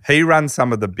 Yeah, he runs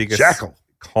some of the biggest Jackal.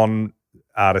 con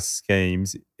artist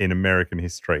schemes in American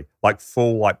history. Like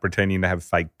full, like pretending to have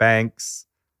fake banks,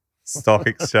 stock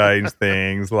exchange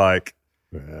things, like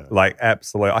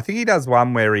absolute. I think he does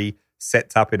one where he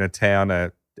sets up in a town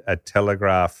a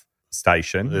telegraph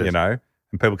station, Yes. you know,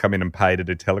 and people come in and pay to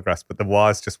do telegraphs, but the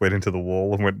wires just went into the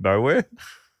wall and went nowhere.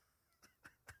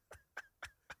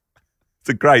 It's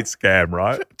a great scam,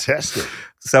 right? Fantastic.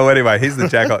 So anyway, here's the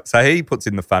jackpot. So he puts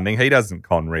in the funding. He doesn't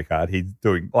con Rickard. He's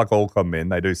doing, like all con men,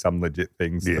 they do some legit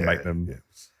things to make them. Yeah.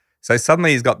 So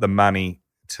suddenly he's got the money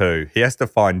too. He has to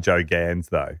find Joe Gans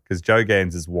though, because Joe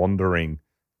Gans is wandering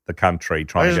the country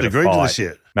trying to get a fight. He hasn't agreed to this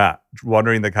yet. Nah,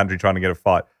 wandering the country trying to get a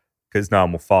fight because no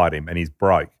one will fight him and he's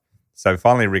broke. So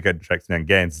finally Rickard tracks down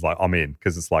Gans is like, I'm in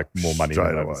because it's like more money Straight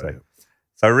than away, overseas. yeah.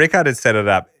 So Rickard has set it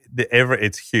up.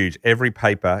 It's huge. Every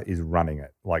paper is running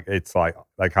it. Like it's like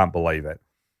they can't believe it.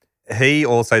 He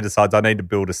also decides I need to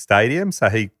build a stadium, so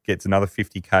he gets another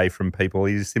 50K from people.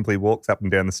 He just simply walks up and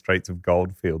down the streets of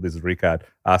Goldfield. This is Rickard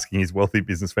asking his wealthy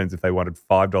business friends if they wanted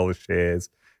 $5 shares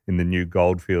in the new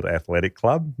Goldfield Athletic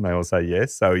Club. And they all say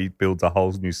yes. So he builds a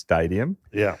whole new stadium.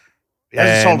 Yeah. He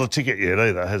hasn't sold a ticket yet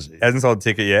either, has he? Hasn't sold a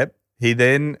ticket yet. He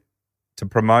then, to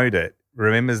promote it,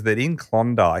 remembers that in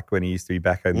Klondike, when he used to be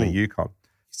back in the Yukon,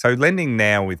 so lending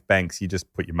now with banks, you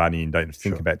just put your money in, don't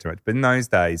think about it too much. But in those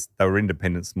days, they were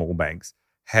independent small banks.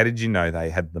 How did you know they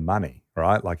had the money,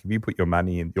 right? Like if you put your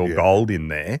money in, your gold in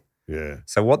there. Yeah.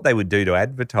 So what they would do to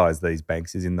advertise these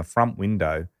banks is in the front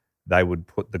window, they would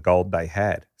put the gold they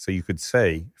had. So you could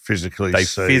see. Physically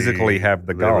have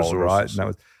the their gold, right? resources. And that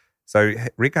was, so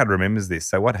Rickard remembers this.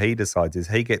 So what he decides is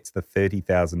he gets the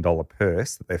 $30,000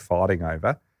 purse that they're fighting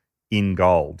over in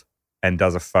gold and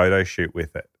does a photo shoot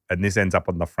with it. And this ends up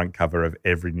on the front cover of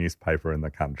every newspaper in the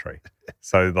country.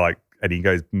 So and he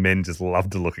goes, men just love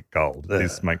to look at gold.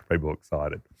 This makes people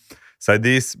excited. So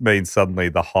this means suddenly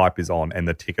the hype is on and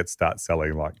the tickets start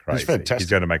selling like crazy. It's fantastic. He's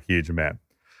going to make a huge amount.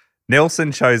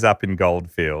 Nelson shows up in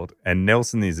Goldfield, and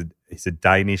Nelson he's a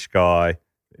Danish guy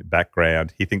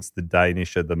background. He thinks the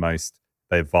Danish are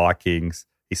they're Vikings.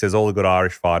 He says all the good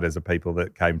Irish fighters are people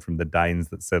that came from the Danes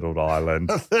that settled Ireland.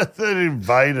 that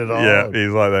invaded Ireland. Yeah,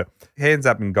 he's like that. He ends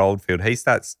up in Goldfield. He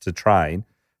starts to train.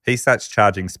 He starts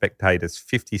charging spectators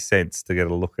 50 cents to get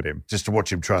a look at him. Just to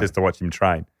watch him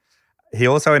train. He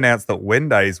also announced that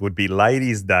Wednesdays would be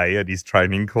Ladies' Day at his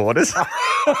training quarters.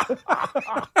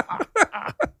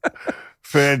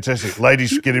 Fantastic.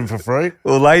 Ladies get in for free?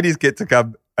 Well, ladies get to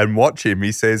come and watch him.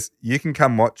 He says, you can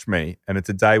come watch me, and it's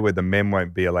a day where the men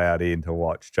won't be allowed in to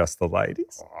watch, just the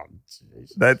ladies. Oh,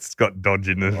 Jesus. That's got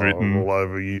dodginess written I'm all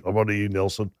over you. I'm onto you,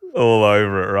 Nelson. all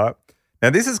over it, right? Now,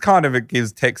 this is kind of, it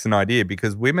gives Tex an idea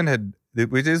because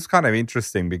which is kind of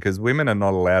interesting because women are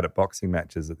not allowed at boxing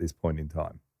matches at this point in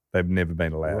time. They've never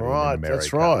been allowed in America.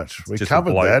 That's right. It's We just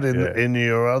covered a bloke, that in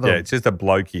your other. Yeah, it's just a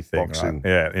blokey thing, boxing. right?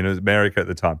 Yeah, in America at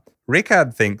the time.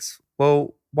 Rickard thinks,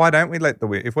 well, why don't we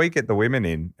if we get the women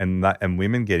in and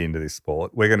women get into this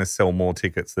sport, we're going to sell more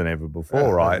tickets than ever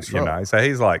before, right? That's right. Know, so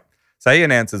he's like, so he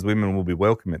announces women will be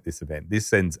welcome at this event. This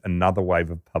sends another wave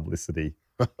of publicity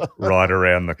right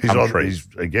around the country. He's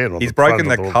broken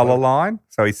the colour line,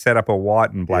 so he set up a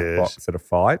white and black box at a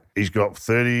fight. He's got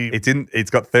It's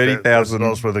got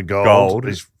 $30,000 worth of gold.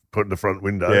 He's put in the front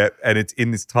window. Yeah, and it's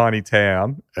in this tiny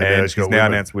town, and he's now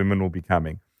announced women will be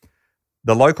coming.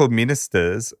 The local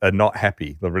ministers are not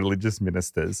happy, the religious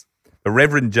ministers. The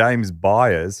Reverend James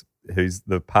Byers, who's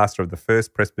the pastor of the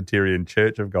First Presbyterian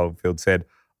Church of Goldfield, said,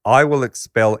 I will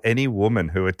expel any woman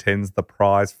who attends the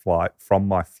prize flight from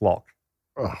my flock.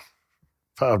 Oh,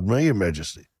 pardon me, Your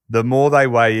Majesty. The more they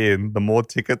weigh in, the more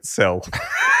tickets sell.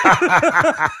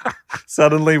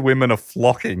 Suddenly women are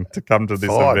flocking to come to this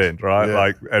event, right?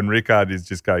 Yeah. And Rickard is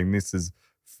just going, this is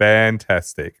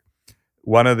fantastic.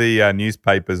 One of the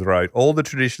newspapers wrote, all the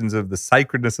traditions of the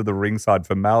sacredness of the ringside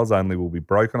for males only will be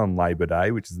broken on Labor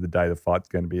Day, which is the day the fight's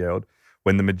going to be held,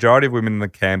 when the majority of women in the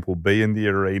camp will be in the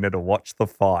arena to watch the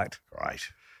fight. Great.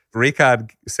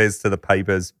 Rickard says to the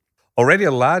papers, already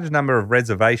a large number of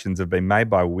reservations have been made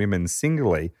by women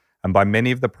singly and by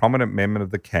many of the prominent men of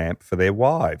the camp for their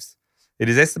wives. It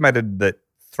is estimated that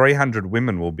 300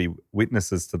 women will be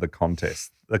witnesses to the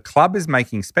contest. The club is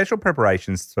making special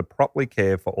preparations to properly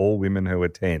care for all women who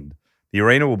attend. The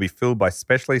arena will be filled by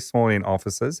specially sworn-in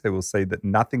officers who will see that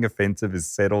nothing offensive is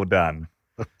said or done.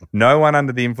 No one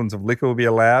under the influence of liquor will be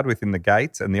allowed within the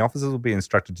gates, and the officers will be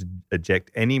instructed to eject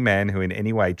any man who in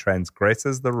any way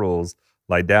transgresses the rules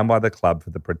laid down by the club for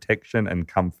the protection and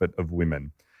comfort of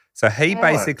women. So he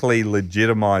basically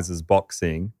legitimizes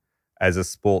boxing as a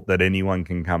sport that anyone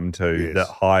can come to.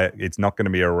 Yes. It's not going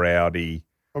to be a rowdy.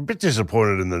 I'm a bit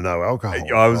disappointed in the no alcohol.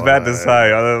 I was about to say,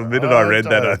 the minute I read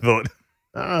that, I thought,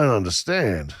 I don't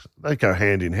understand. They go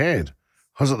hand in hand.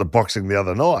 I was at the boxing the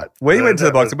other night. We went to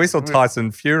the boxing. We saw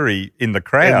Tyson Fury in the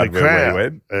crowd where we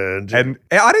went. And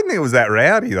I didn't think it was that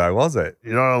rowdy, though, was it?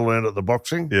 You know what I learned at the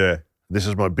boxing? Yeah. This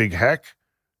is my big hack.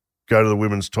 Go to the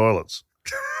women's toilets.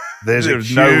 There's a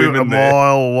queue no women a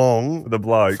mile long for the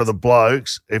blokes. For the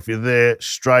blokes. If you're there,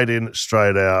 straight in,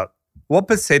 straight out. What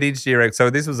percentage do you reckon? So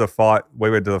this was a fight. We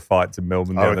went to the fights in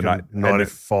Melbourne the other night.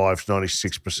 95,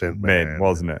 96% men,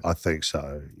 wasn't it? I think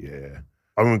so, yeah.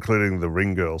 I'm including the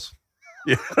ring girls.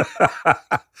 Yeah.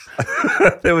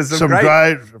 There was some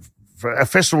great a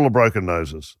festival of broken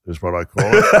noses is what I call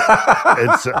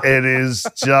it. It is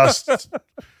just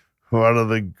one of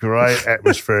the great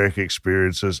atmospheric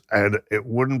experiences, and it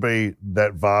wouldn't be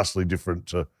that vastly different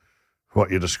to what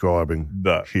you're describing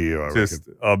here, I reckon.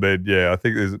 I mean, yeah, I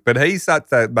think there's, but he starts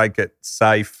to make it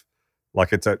safe.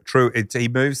 Like it's a true, he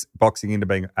moves boxing into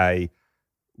being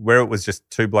where it was just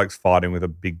two blokes fighting with a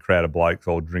big crowd of blokes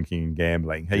all drinking and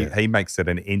gambling. He makes it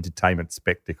an entertainment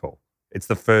spectacle. It's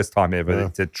the first time ever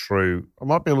it's a true. I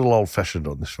might be a little old-fashioned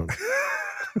on this one.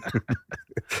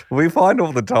 We find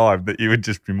all the time that you would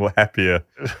just be more happier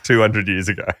 200 years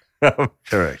ago.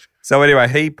 Correct. So anyway,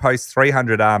 he posts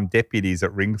 300 armed deputies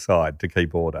at ringside to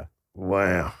keep order.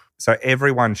 Wow. So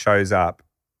everyone shows up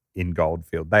in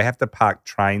Goldfield. They have to park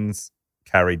trains,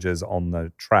 carriages on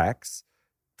the tracks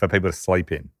for people to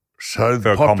sleep in. So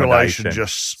the population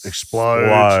just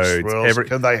explodes.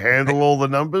 Can they handle all the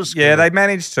numbers? Yeah, they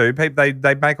manage to.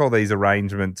 They make all these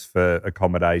arrangements for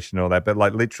accommodation and all that, but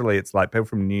like literally it's like people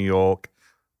from New York,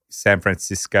 San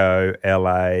Francisco,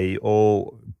 LA,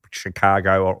 all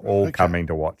Chicago are all coming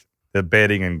to watch. The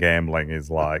betting and gambling is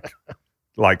like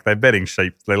they're betting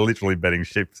sheep. They're literally betting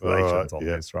sheep nations on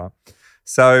this, right?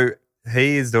 So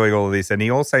he is doing all of this, and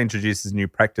he also introduces a new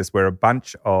practice where a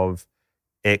bunch of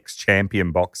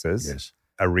ex-champion boxers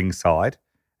are ringside,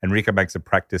 and Rickard makes a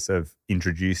practice of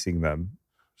introducing them.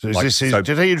 So,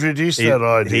 did he introduce that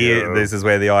idea? This is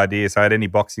where the idea. So at any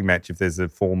boxing match, if there's a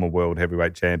former world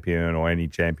heavyweight champion or any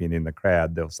champion in the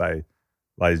crowd, they'll say,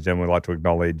 "Ladies and gentlemen, we'd like to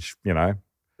acknowledge,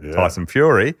 Tyson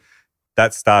Fury."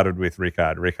 That started with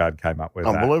Rickard. Rickard came up with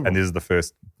that. And this is the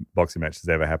first boxing match that's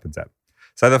ever happened at.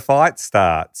 So the fight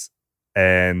starts,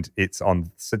 and it's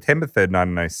on September 3rd,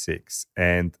 1906,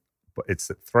 and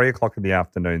it's at 3 o'clock in the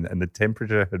afternoon, and the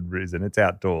temperature had risen. It's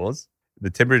outdoors. The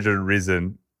temperature had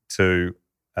risen to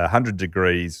 100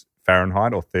 degrees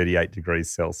Fahrenheit or 38 degrees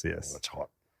Celsius. Oh, that's hot.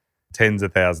 Tens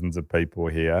of thousands of people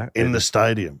here. In the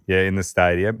stadium. Yeah, in the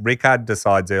stadium. Rickard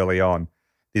decides early on,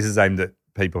 this is aimed at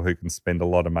people who can spend a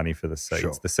lot of money for the seats.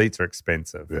 Sure. The seats are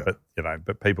expensive,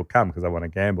 but people come because they want to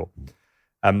gamble.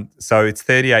 So it's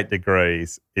 38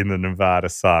 degrees in the Nevada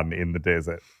sun in the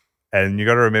desert. And you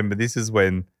got to remember, this is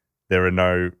when there are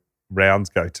no rounds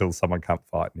go till someone can't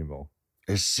fight anymore.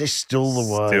 Is this still the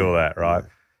way? Still that, right?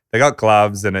 They got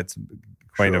gloves, and it's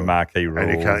Queen of Marquee rules.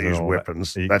 And you can't use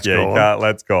weapons. That's gone.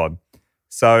 That's gone.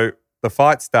 So the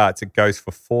fight starts. It goes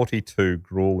for 42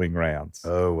 grueling rounds.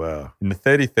 Oh, wow. In the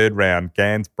 33rd round,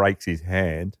 Gans breaks his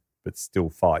hand but still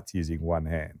fights using one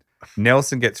hand.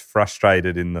 Nelson gets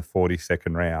frustrated in the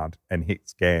 42nd round and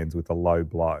hits Gans with a low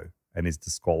blow and is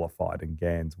disqualified, and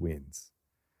Gans wins.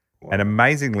 Wow. And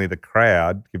amazingly, the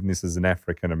crowd, given this is an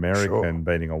African-American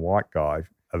beating a white guy,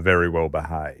 are very well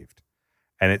behaved.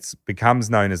 And it becomes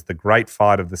known as the great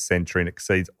fight of the century and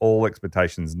exceeds all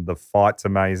expectations. And the fight's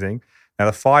amazing. Now,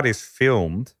 the fight is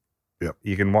filmed. Yep.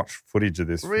 You can watch footage of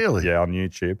this. Really? Yeah, on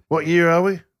YouTube. What year are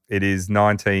we? It is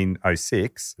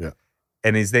 1906. Yeah.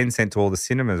 And is then sent to all the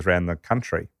cinemas around the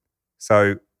country.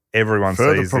 So everyone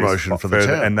further sees promotion this for the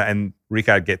town. And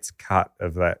Rickard gets cut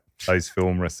of those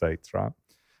film receipts, right?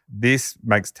 This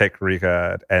makes Tech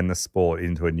Rickard and the sport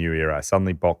into a new era.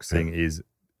 Suddenly boxing is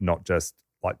not just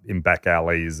like in back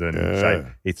alleys and shape.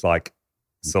 It's like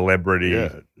celebrity,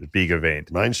 big event.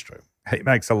 Mainstream. He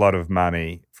makes a lot of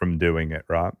money from doing it,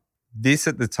 right? This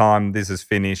at the time this is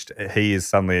finished, he is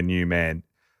suddenly a new man.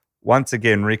 Once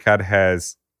again, Rickard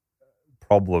has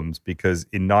problems because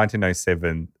in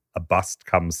 1907, a bust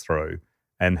comes through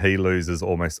and he loses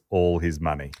almost all his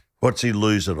money. What's he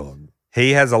lose it on?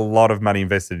 He has a lot of money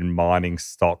invested in mining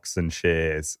stocks and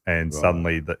shares, and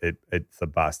suddenly it's a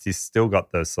bust. He's still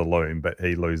got the saloon, but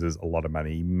he loses a lot of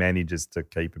money. He manages to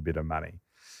keep a bit of money.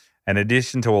 In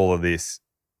addition to all of this,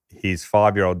 his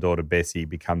 5-year-old daughter, Bessie,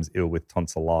 becomes ill with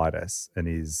tonsillitis and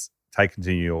is taken to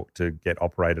New York to get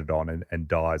operated on and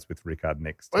dies with Rickard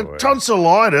next to her.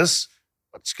 Tonsillitis?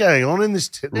 What's going on in this?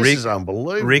 This is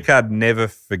unbelievable. Rickard never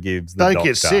forgives the doctor. Don't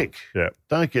get sick. Yeah.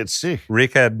 Don't get sick.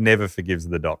 Rickard never forgives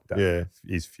the doctor. Yeah.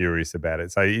 He's furious about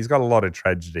it. So he's got a lot of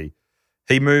tragedy.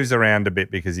 He moves around a bit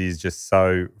because he's just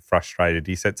so frustrated.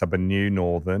 He sets up a new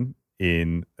northern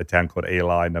in a town called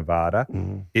Ely, Nevada.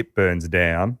 Mhm. It burns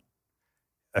down.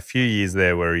 A few years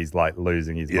there where he's like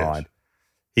losing his Yes. mind.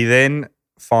 He then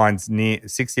finds near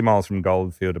 60 miles from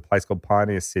Goldfield, a place called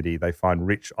Pioneer City. They find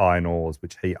rich iron ores,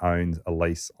 which he owns a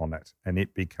lease on it, and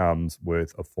it becomes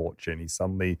worth a fortune. He's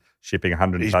suddenly shipping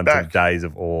 100 He's tons back. of days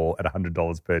of ore at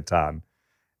 $100 per ton,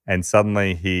 and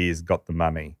suddenly he's got the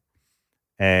money.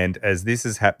 And as this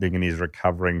is happening and he's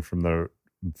recovering from the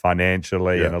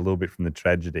financially Yeah. and a little bit from the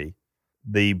tragedy,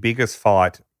 the biggest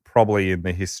fight probably in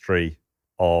the history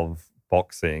of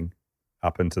boxing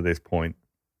up until this point,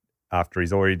 after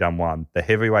he's already done one, the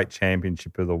heavyweight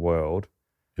championship of the world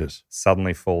Yes.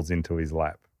 suddenly falls into his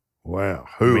lap. Wow.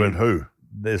 Who I mean, and who?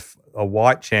 There's a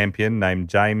white champion named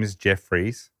James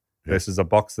Jeffries Yeah. versus a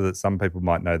boxer that some people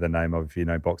might know the name of if you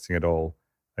know boxing at all,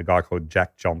 a guy called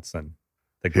Jack Johnson,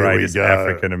 the Here we greatest go.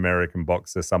 African-American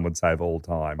boxer, some would say, of all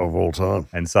time. Of all time.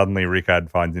 And suddenly Rickard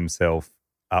finds himself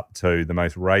up to the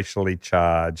most racially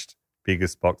charged,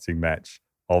 biggest boxing match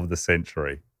of the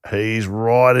century. He's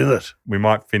right in it. We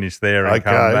might finish there and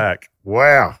come Okay. back.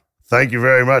 Wow. Thank you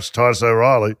very much, Titus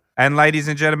O'Reilly. And ladies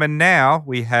and gentlemen, now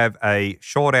we have a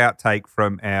short outtake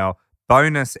from our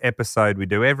bonus episode we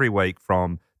do every week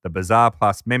from the Bazaar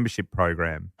Plus membership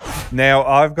program. Now,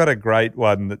 I've got a great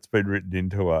one that's been written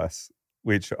into us,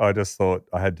 which I just thought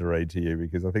I had to read to you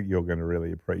because I think you're going to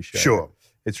really appreciate Sure. it.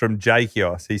 It's from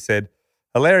Jakios. He said,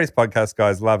 "Hilarious podcast,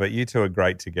 guys. Love it. You two are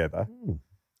great together.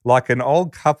 Like an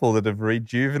old couple that have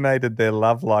rejuvenated their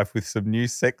love life with some new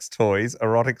sex toys,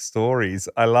 erotic stories.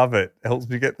 I love it. Helps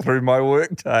me get through my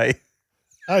work day."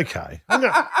 Okay. I'm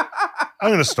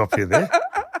going to stop you there.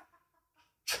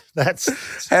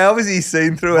 That's How has he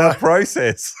seen through our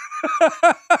process?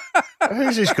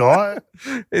 who's this guy?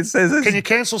 It says it's Can you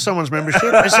cancel someone's membership?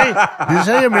 Is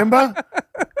he a member?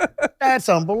 That's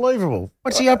unbelievable.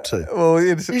 What's he up to? well,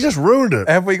 He's just ruined it.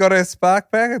 have we got our spark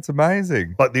back? It's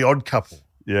amazing. Like the odd couple,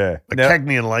 Yeah. the Now,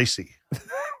 Cagney and Lacey,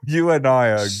 you and I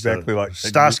are exactly like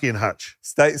Starsky and Hutch.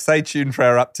 Stay tuned for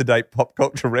our up-to-date pop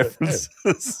culture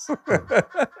references.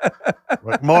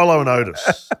 Like Milo and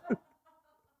Otis.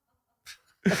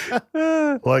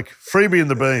 Like Freebie and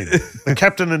the Bean, the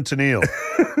Captain and Tennille,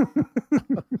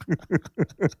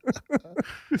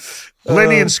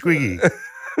 Lenny and Squiggy,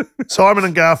 Simon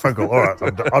and Garfunkel. All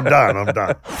right, I'm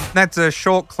done. That's a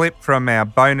short clip from our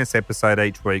bonus episode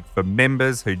each week for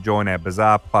members who join our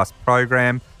Bazaar Plus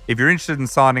program. If you're interested in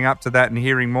signing up to that and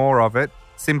hearing more of it,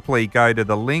 simply go to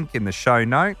the link in the show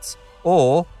notes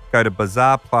or go to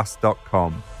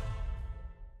bazaarplus.com.